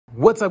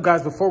What's up,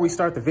 guys? Before we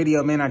start the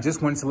video, man, I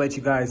just wanted to let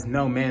you guys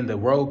know, man, the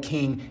Road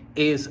King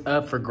is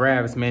up for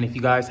grabs, man. If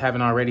you guys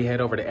haven't already,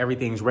 head over to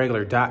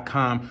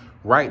everythingsregular.com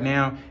right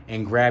now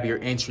and grab your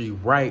entry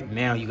right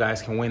now. You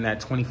guys can win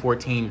that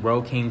 2014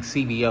 Road King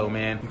CVO,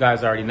 man. You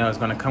guys already know it's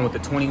going to come with the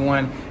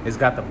 21. It's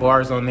got the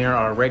bars on there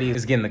already.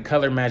 It's getting the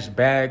color matched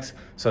bags,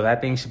 so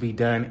that thing should be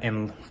done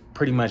in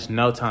pretty much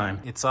no time.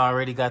 It's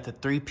already got the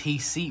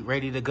 3-piece seat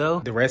ready to go.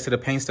 The rest of the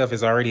paint stuff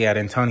is already at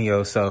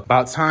Antonio, so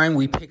about time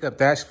we pick up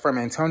that from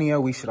Antonio.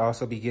 We should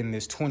also be getting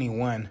this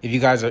 21. If you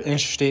guys are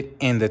interested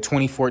in the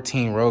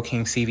 2014 Road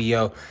King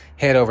CVO,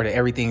 head over to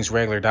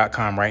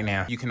everythingsregular.com right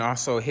now. You can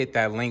also hit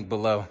that link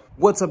below.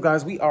 What's up,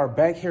 guys? We are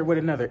back here with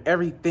another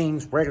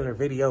Everything's Regular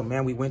video,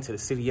 man. We went to the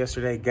city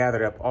yesterday,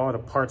 gathered up all the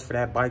parts for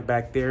that bike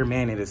back there,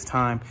 man. It is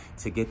time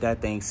to get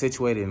that thing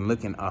situated and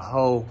looking a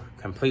whole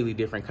completely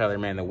different color,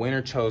 man. The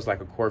winner chose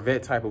like a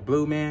Corvette type of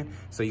blue, man.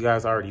 So you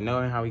guys already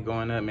know how we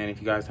going up, man. If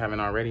you guys haven't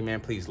already, man,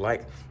 please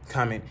like,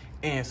 comment,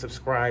 and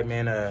subscribe,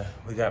 man.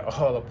 We got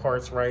all the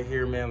parts right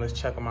here, man. Let's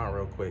check them out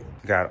real quick.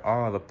 Got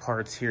all the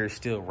parts here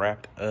still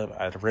wrapped up.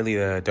 I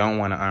really don't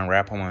want to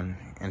unwrap them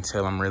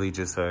until I'm really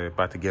just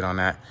about to get on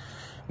that.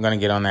 I'm gonna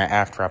get on that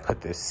after I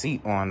put this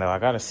seat on, though. I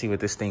gotta see what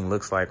this thing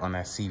looks like on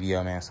that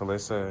CVO, man. So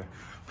let's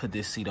put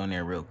this seat on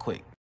there real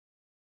quick.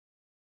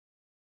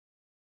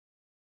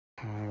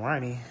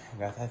 Alrighty,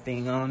 got that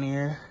thing on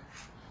there,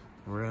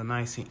 real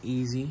nice and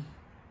easy.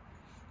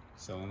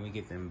 So when we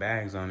get them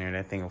bags on there,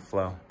 that thing will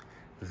flow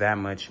that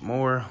much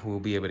more. We'll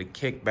be able to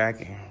kick back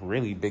and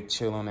really big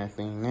chill on that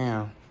thing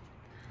now.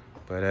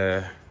 But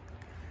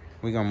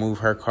we're gonna move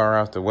her car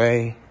out the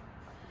way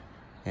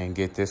and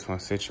get this one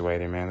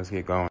situated, man. Let's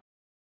get going.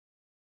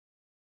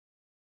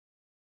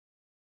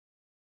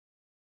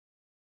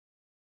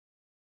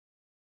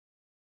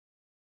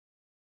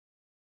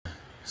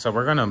 So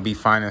we're gonna be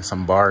finding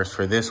some bars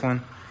for this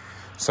one.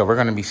 So we're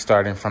gonna be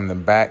starting from the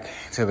back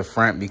to the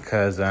front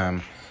because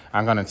I'm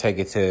gonna take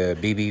it to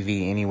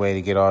BBV anyway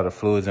to get all the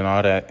fluids and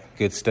all that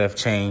good stuff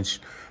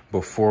changed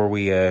before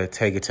we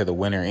take it to the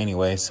winner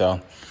anyway.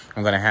 So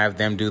I'm gonna have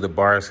them do the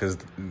bars because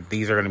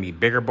these are gonna be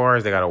bigger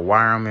bars. They gotta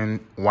wire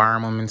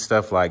them and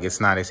stuff. Like, it's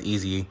not as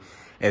easy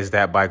as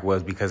that bike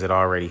was because it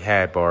already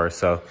had bars.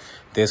 So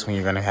this one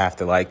you're gonna have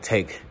to like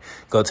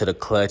go to the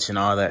clutch and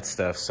all that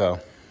stuff. So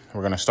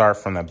we're gonna start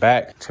from the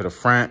back to the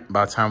front.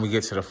 By the time we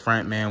get to the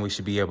front, man, we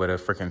should be able to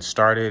freaking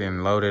start it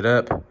and load it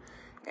up.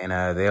 And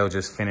they'll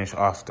just finish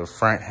off the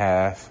front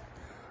half.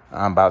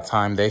 About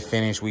time they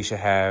finish, we should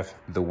have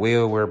the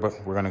wheel. We're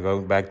gonna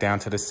go back down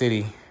to the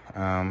city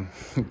a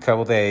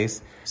couple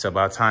days. So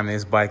by the time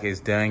this bike is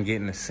done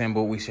getting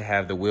assembled, we should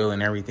have the wheel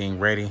and everything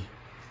ready.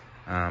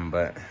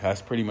 But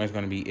that's pretty much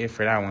gonna be it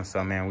for that one.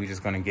 So, man, we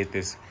just gonna get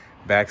this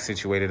back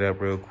situated up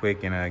real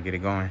quick and get it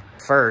going.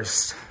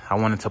 First, I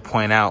wanted to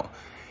point out,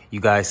 you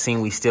guys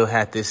seen we still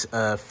had this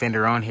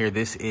fender on here.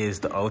 This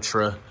is the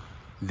Ultra.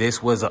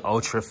 This was an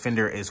Ultra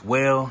fender as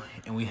well.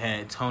 And we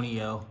had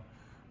Antonio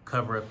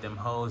cover up them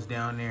holes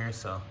down there.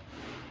 So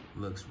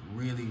looks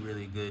really,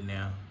 really good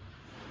now.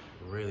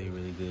 Really,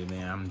 really good,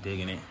 man. I'm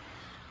digging it.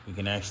 You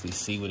can actually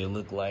see what it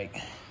looked like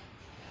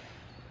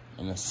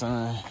in the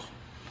sun.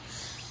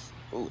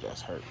 Oh,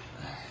 that's hurt.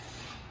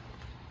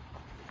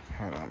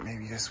 Hold on,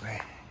 maybe this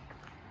way.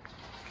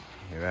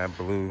 Yeah, that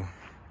blue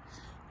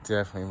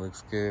definitely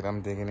looks good.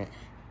 I'm digging it.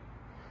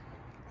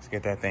 Let's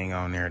get that thing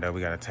on there, though.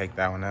 We got to take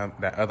that one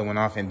up, that other one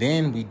off. And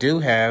then we do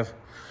have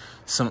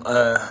some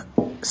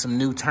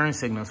new turn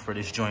signals for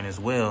this joint as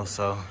well.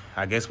 So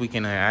I guess we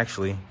can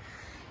actually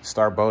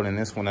start bolting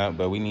this one up,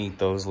 but we need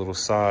those little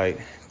side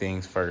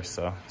things first.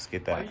 So let's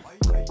get that.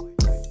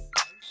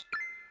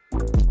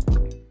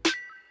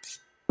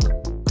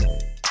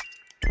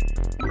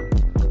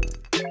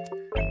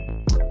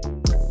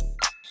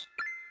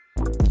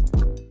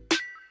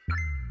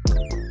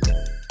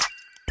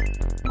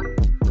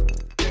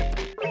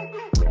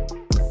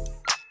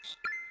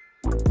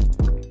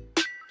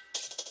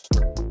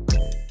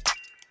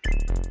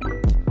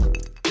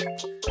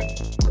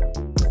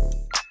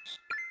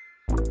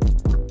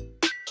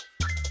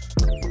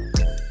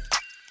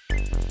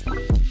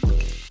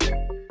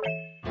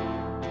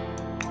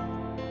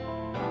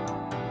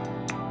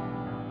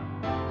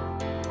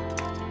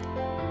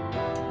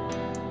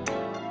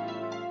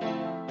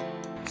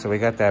 So we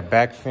got that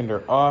back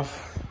fender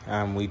off.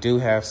 We do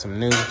have some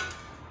new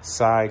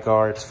side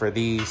guards for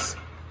these,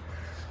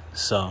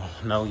 so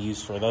no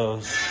use for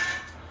those.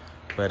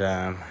 But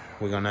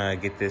we're gonna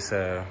get this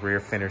rear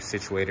fender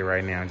situated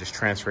right now and just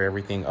transfer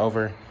everything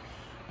over.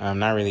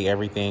 Not really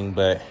everything,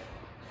 but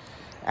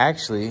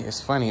actually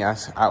it's funny.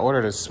 I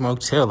ordered a smoke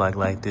tail light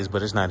like this,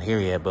 but it's not here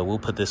yet. But we'll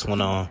put this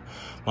one on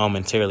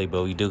momentarily.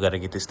 But we do got to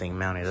get this thing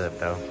mounted up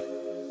though.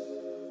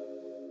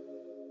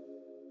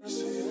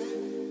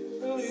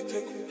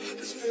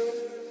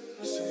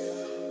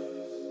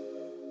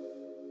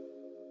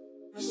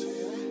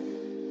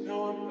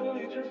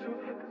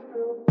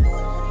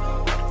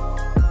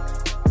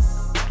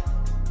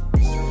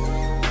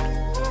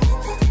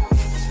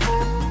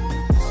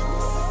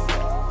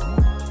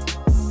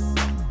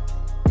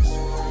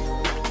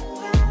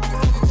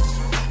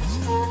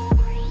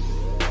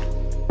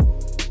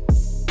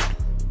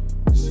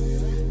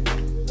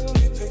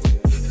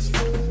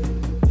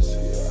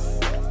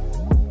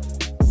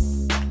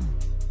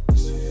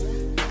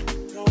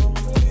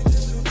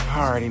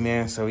 Alrighty,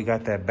 man, so we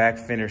got that back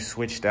fender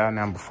switched out.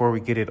 Now, before we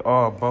get it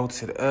all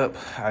bolted up,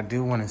 I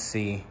do want to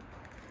see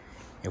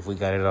if we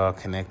got it all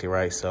connected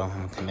right. So I'm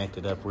gonna connect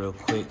it up real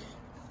quick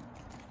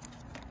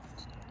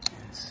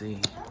and see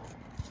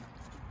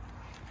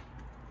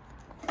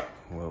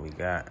what we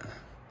got.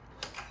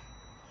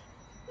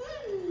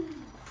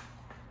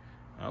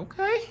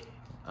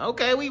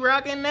 Okay, we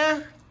rocking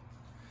now.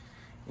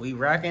 We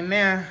rocking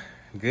now.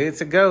 Good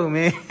to go,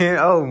 man.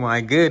 Oh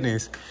my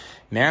goodness.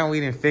 Now we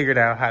done figured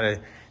out how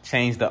to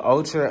change the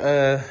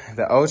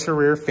ultra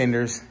rear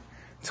fenders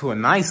to a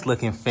nice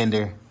looking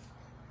fender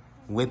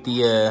with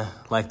the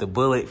like the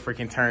bullet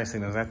freaking turn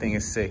signals. I think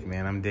it's sick,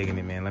 man. I'm digging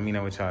it, man. Let me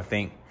know what y'all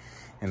think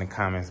in the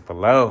comments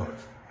below.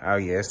 Oh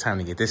yeah, it's time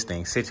to get this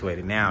thing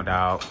situated now,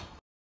 dog.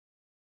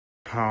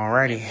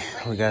 Alrighty,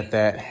 we got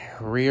that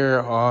rear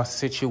all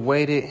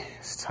situated.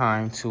 It's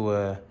time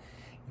to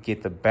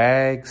get the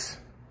bags,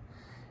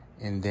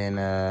 and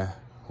then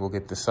we'll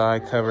get the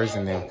side covers,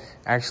 and then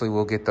actually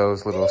we'll get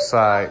those little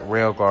side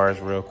rail guards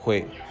real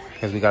quick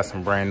because we got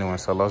some brand new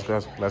ones. So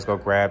let's go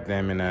grab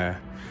them and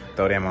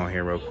throw them on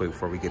here real quick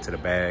before we get to the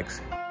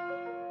bags.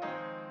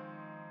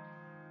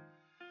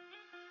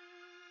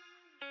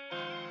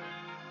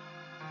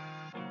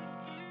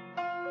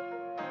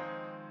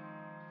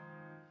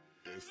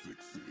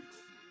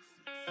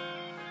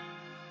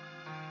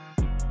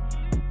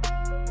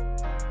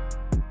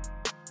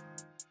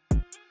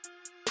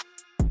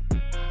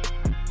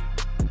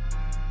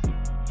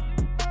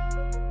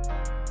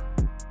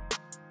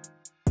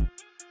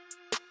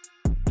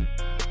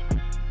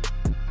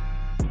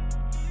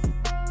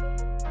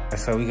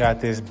 So we got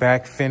this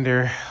back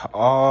fender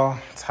all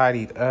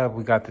tidied up.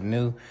 We got the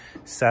new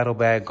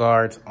saddlebag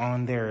guards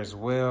on there as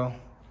well.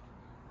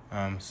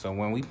 So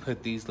when we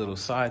put these little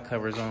side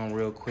covers on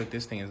real quick,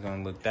 this thing is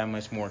gonna look that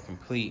much more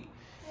complete.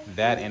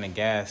 That and a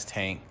gas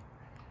tank.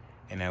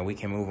 And we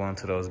can move on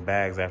to those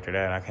bags after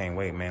that. I can't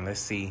wait, man. Let's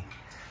see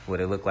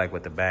what it look like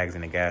with the bags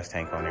and the gas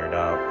tank on there,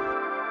 dog.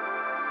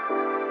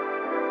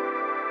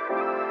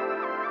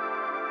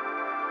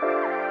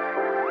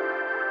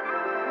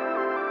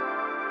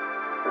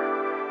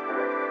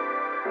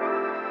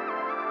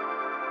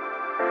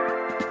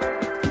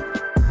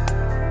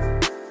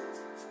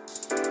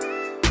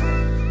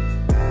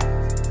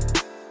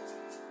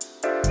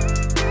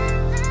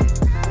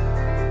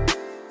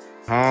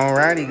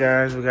 Alrighty,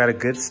 guys, we got a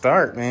good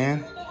start,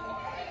 man.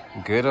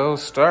 Good old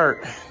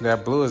start.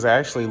 That blue is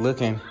actually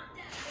looking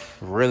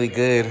really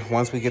good.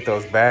 Once we get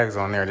those bags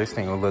on there, this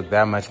thing will look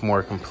that much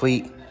more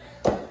complete.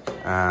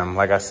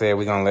 Like I said,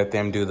 we're gonna let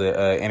them do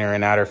the inner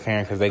and outer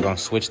fairing because they're gonna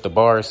switch the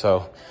bars,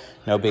 so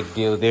no big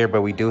deal there.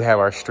 But we do have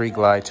our street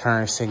glide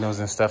turn signals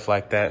and stuff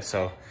like that,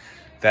 so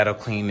that'll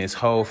clean this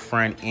whole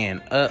front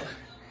end up.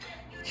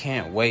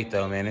 Can't wait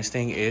though, man. This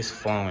thing is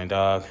flowing,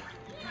 dog.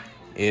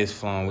 Is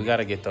flowing. We got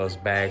to get those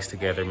bags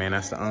together, man.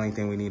 That's the only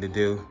thing we need to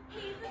do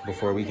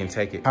before we can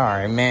take it. All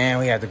right, man,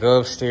 we have to go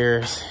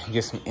upstairs,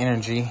 get some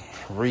energy,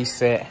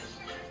 reset,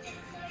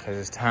 because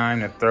it's time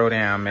to throw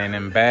down, man.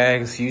 Them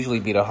bags usually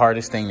be the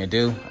hardest thing to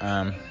do,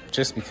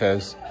 just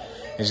because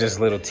it's just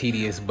a little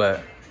tedious,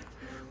 but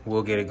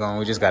we'll get it going.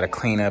 We just got to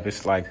clean up.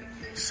 It's like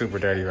super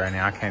dirty right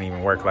now. I can't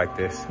even work like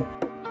this.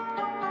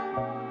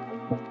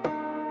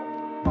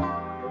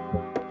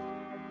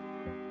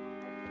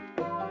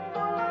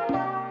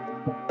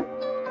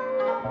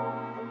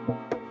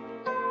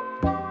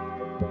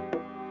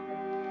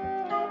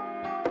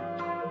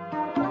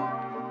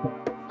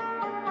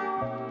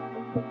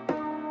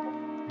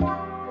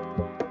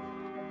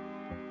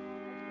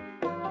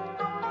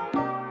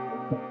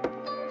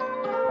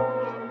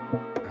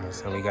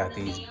 So we got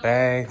these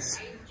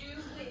bags.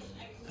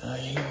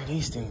 Yeah,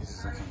 these things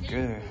is looking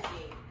good.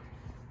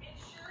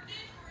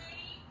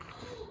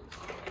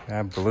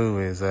 That blue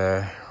is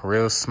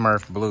real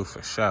Smurf blue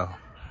for sure.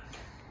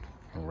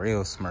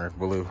 Real Smurf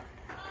blue.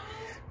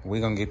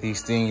 We're gonna get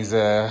these things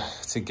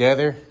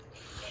together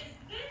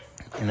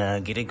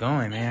and get it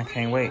going, man. I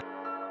can't wait.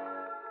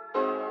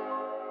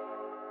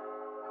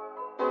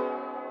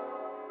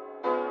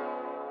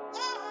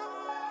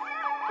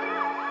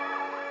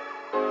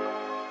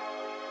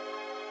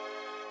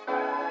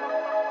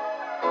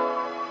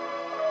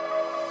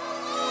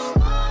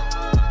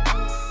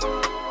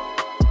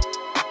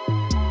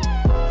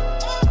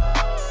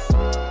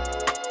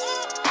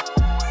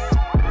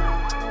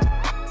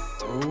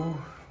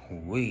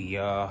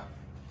 Y'all,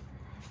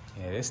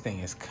 yeah, this thing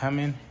is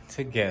coming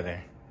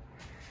together.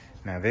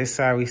 Now this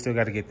side, we still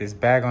got to get this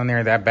bag on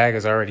there. That bag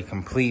is already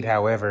complete.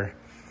 However,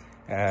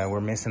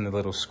 we're missing the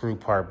little screw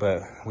part,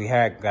 but we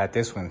had got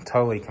this one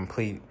totally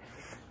complete.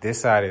 This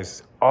side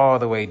is all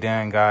the way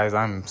done, guys.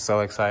 I'm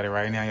so excited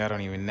right now. Y'all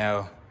don't even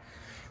know.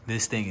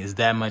 This thing is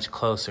that much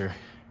closer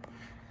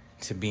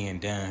to being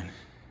done.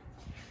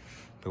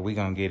 But we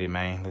gonna get it,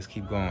 man. Let's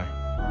keep going.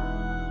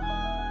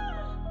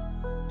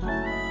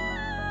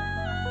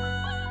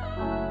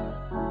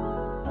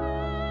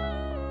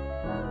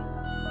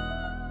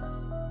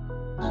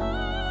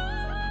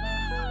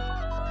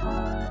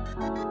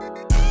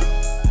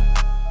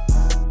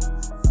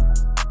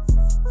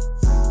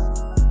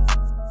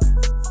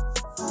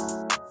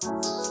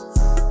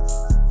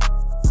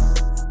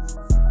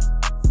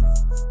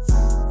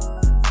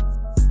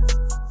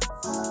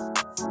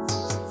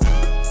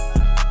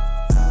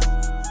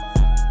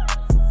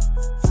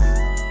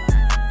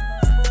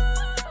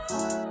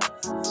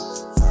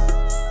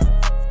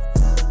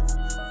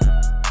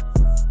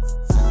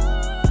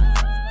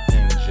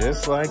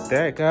 just like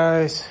that,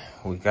 guys,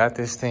 we got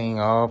this thing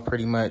all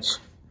pretty much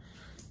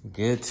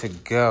good to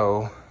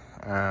go.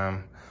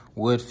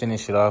 Would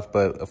finish it off,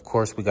 but of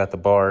course we got the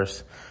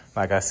bars.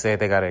 Like I said,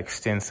 they got to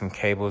extend some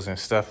cables and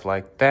stuff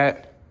like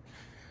that.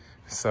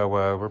 So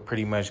we're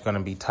pretty much going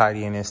to be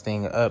tidying this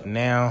thing up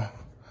now.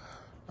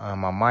 I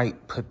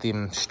might put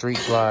them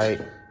street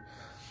glide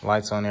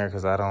lights on there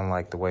because I don't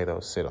like the way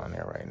those sit on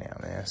there right now,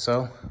 man.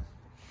 So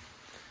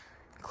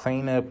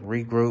clean up,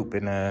 regroup,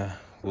 and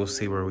we'll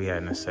see where we at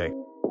in a sec.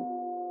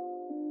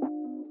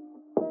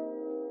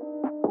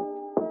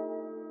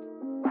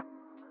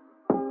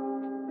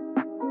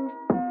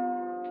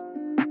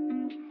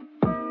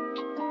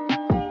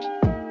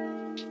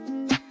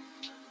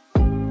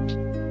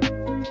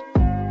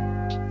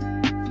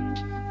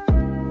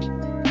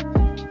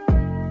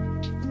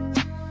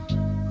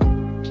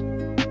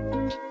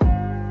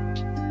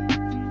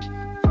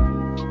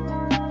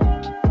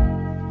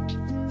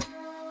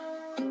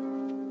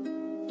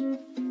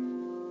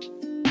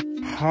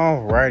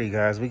 Alrighty,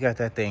 guys, we got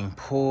that thing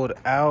pulled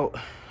out.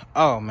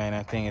 Oh man,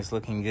 that thing is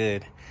looking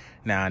good.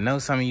 Now I know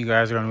some of you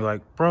guys are gonna be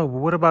like, bro, but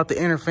what about the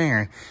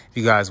interfering? If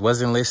you guys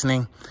wasn't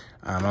listening,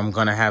 I'm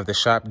gonna have the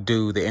shop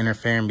do the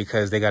interfering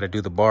because they got to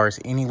do the bars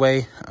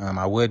anyway.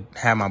 I would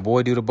have my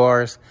boy do the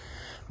bars,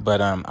 but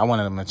I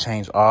wanted them to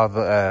change all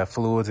the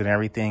fluids and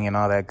everything and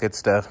all that good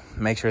stuff.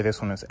 Make sure this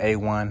one is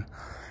A1,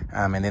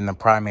 and then the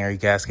primary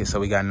gasket, so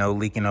we got no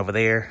leaking over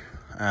there.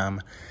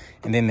 And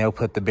then they'll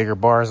put the bigger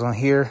bars on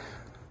here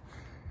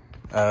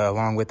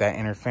along with that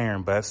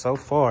interfering. But so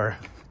far,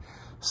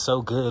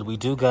 so good. We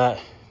do got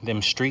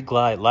them street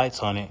glide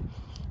lights on it.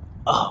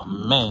 Oh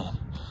man,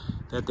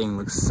 that thing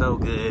looks so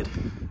good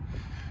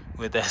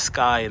with that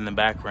sky in the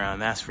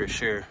background, that's for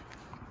sure.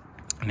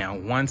 Now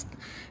once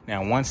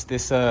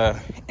this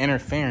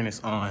interfering is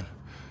on,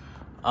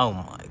 oh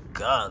my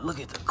god,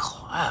 look at the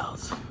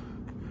clouds.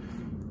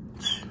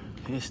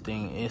 This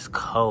thing is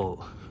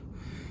cold.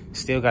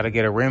 Still got to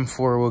get a rim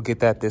for it. We'll get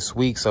that this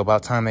week, so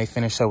about time they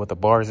finish up with the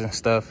bars and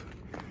stuff,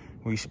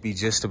 we should be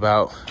just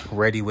about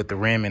ready with the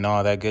rim and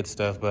all that good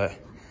stuff. But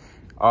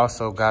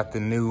also got the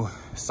new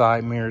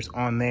side mirrors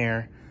on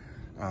there.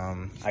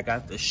 I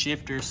got the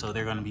shifters, so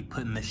they're going to be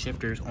putting the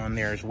shifters on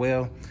there as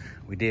well.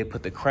 We did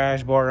put the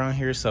crash bar on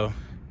here, so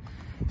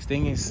this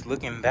thing is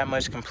looking that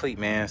much complete,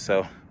 man.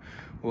 So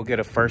we'll get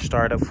a first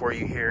start up for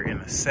you here in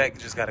a sec.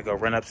 Just got to go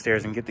run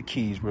upstairs and get the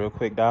keys real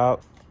quick,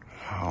 dog.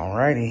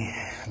 Alrighty,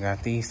 I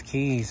got these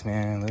keys,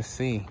 man. Let's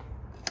see.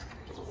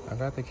 I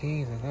got the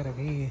keys. I got a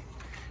key.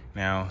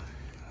 Now,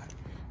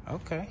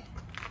 okay.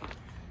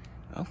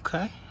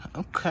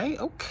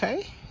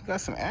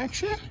 Got some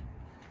action.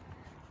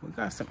 We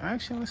got some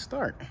action. Let's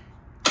start.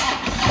 Ooh.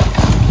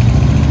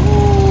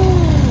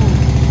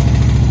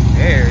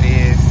 There it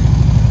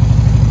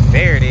is.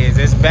 There it is.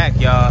 It's back,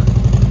 y'all.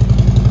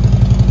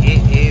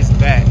 It is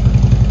back.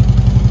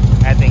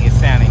 That thing is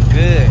sounding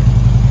good.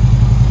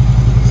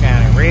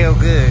 Sounding real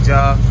good,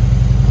 y'all.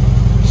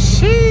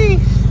 Sheesh.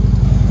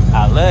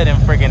 I love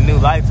them freaking new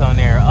lights on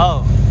there.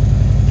 Oh,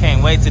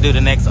 can't wait to do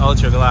the next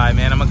Ultra Glide,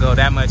 man. I'm gonna go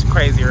that much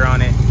crazier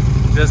on it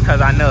just because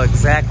I know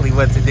exactly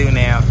what to do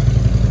now.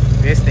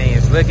 This thing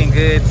is looking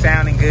good,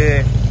 sounding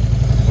good,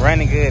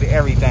 running good,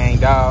 everything,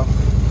 dog.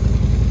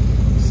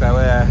 So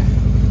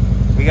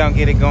we gonna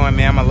get it going,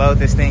 man. I'm gonna load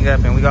this thing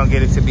up and we gonna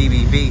get it to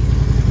BBV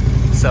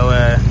so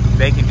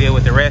they can deal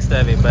with the rest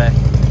of it. But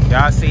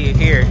y'all see it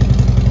here.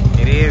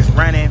 It is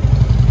running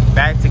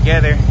back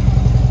together,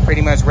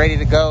 pretty much ready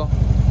to go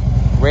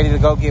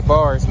get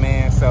bars,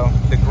 man. So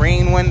the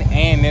green one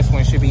and this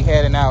one should be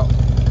heading out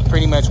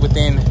pretty much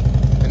within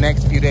the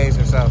next few days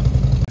or so.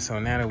 So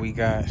now that we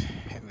got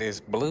this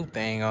blue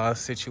thing all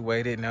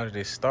situated, now that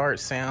it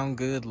starts, sound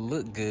good,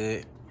 look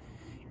good,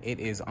 it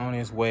is on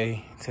its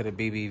way to the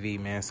BBV,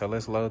 man. So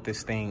let's load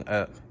this thing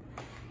up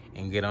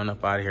and get on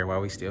up out of here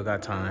while we still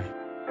got time.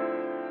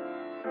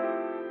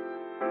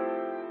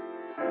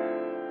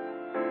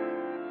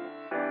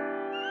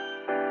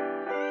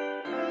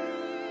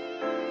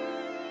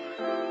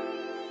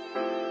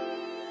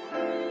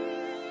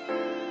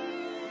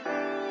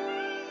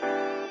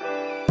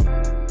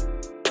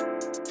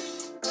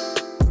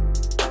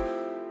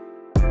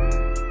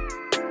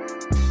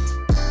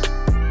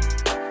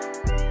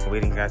 We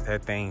done got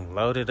that thing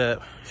loaded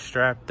up,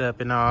 strapped up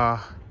and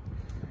all,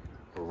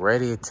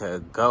 ready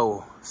to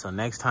go. So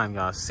next time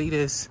y'all see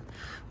this,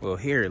 well,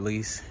 here at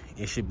least,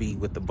 it should be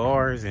with the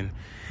bars and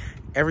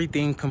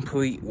everything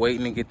complete,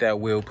 waiting to get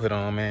that wheel put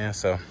on, man.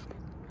 So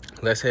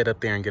let's head up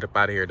there and get up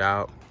out of here,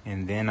 dog.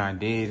 And then I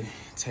did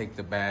take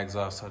the bags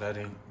off so that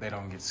they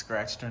don't get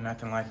scratched or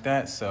nothing like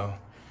that. So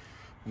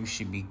we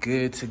should be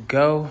good to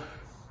go.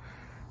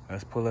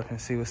 Let's pull up and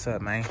see what's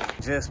up, man.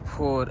 Just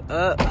pulled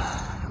up.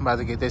 I'm about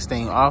to get this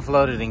thing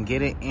offloaded and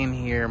get it in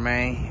here,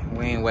 man.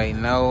 We ain't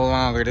waiting no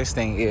longer. This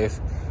thing is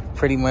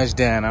pretty much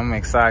done. I'm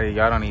excited.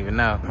 Y'all don't even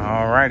know.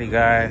 Alrighty,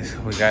 guys.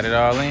 We got it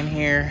all in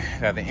here.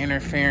 Got the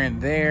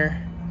interference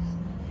there.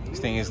 This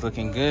thing is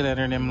looking good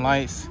under them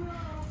lights.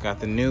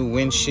 Got the new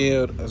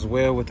windshield as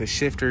well with the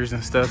shifters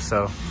and stuff.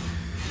 So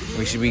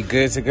we should be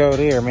good to go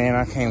there, man.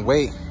 I can't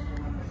wait.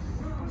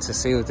 to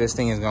see what this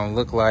thing is gonna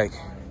look like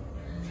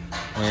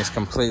when it's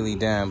completely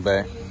done.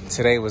 But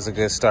today was a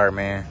good start,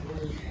 man.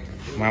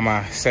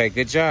 Mama said,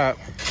 good job.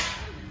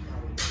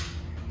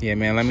 Yeah,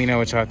 man, let me know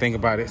what y'all think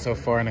about it so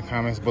far in the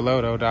comments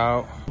below, though,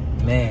 dog.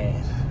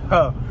 Man,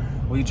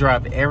 we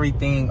dropped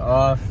everything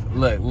off.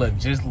 Look,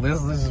 let's just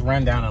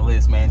run down the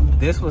list, man.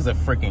 This was a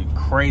freaking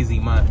crazy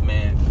month,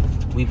 man.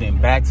 We've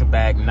been back to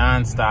back,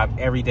 nonstop,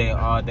 every day,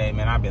 all day,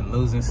 man. I've been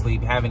losing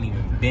sleep, haven't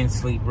even been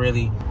sleep,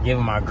 really.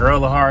 Giving my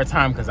girl a hard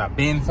time because I've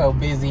been so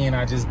busy and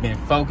I just been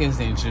focused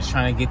and just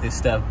trying to get this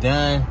stuff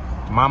done.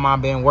 Mama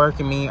been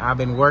working me, I've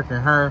been working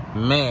her.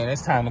 Man,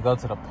 it's time to go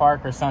to the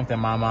park or something,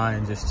 Mama,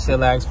 and just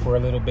chillax for a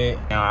little bit.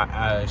 Now,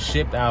 I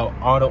shipped out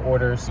all the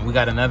orders. We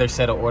got another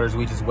set of orders.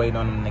 We just waiting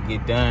on them to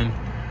get done.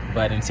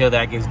 But until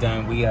that gets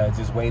done, we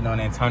just waiting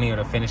on Antonio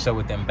to finish up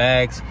with them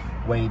bags,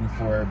 waiting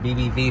for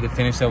BBV to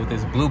finish up with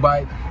this blue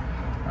bike,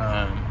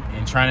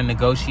 and trying to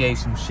negotiate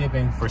some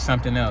shipping for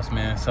something else,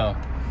 man. So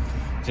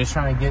just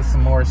trying to get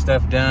some more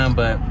stuff done.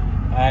 But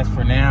as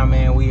for now,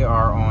 man, we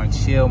are on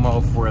chill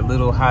mode for a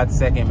little hot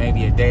second,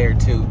 maybe a day or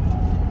two.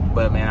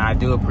 But man, I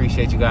do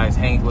appreciate you guys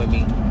hanging with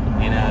me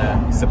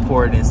and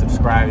supporting and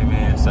subscribing,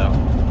 man. So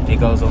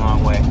it goes a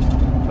long way.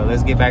 But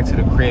let's get back to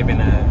the crib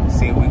and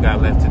see what we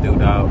got left to do,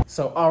 dog.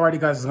 So alrighty,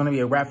 guys, it's gonna be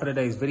a wrap for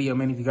today's video,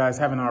 man. If you guys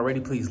haven't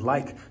already, please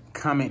like,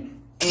 comment,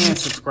 and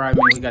subscribe,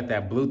 man. We got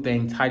that blue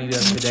thing tidied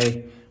up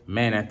today.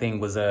 Man, that thing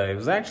was it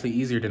was actually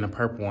easier than the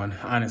purple one,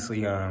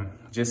 honestly.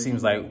 Just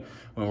seems like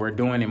when we're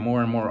doing it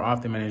more and more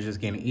often, man, it's just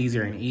getting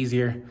easier and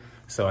easier.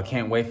 So I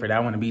can't wait for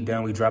that one to be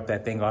done. We dropped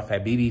that thing off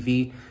at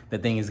BBV. The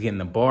thing is getting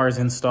the bars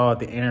installed,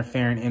 the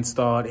interferent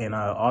installed, and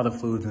all the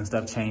fluids and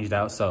stuff changed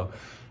out. So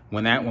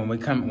when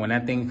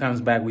that thing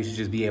comes back, we should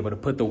just be able to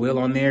put the wheel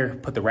on there,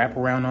 put the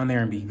wraparound on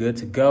there, and be good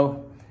to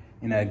go,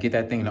 and get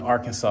that thing to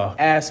Arkansas.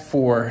 As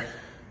for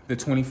the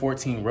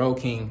 2014 Road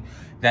King,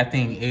 that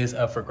thing is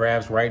up for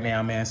grabs right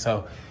now, man.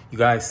 So you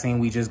guys seen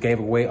we just gave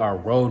away our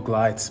Road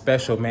Glide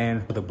special,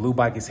 man. The blue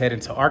bike is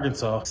headed to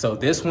Arkansas. So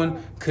this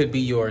one could be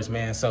yours,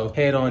 man. So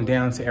head on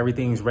down to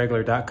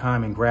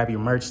everythingsregular.com and grab your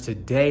merch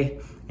today,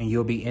 and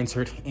you'll be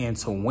entered in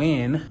to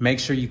win. Make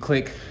sure you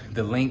click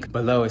the link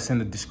below. It's in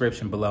the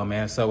description below,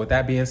 man. So with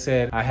that being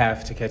said, I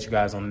have to catch you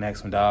guys on the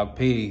next one, dog.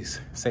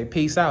 Peace. Say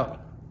peace out.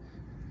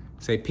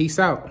 Say peace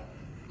out.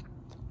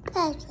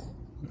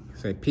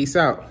 Say peace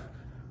out.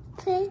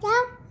 Peace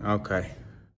out. Okay.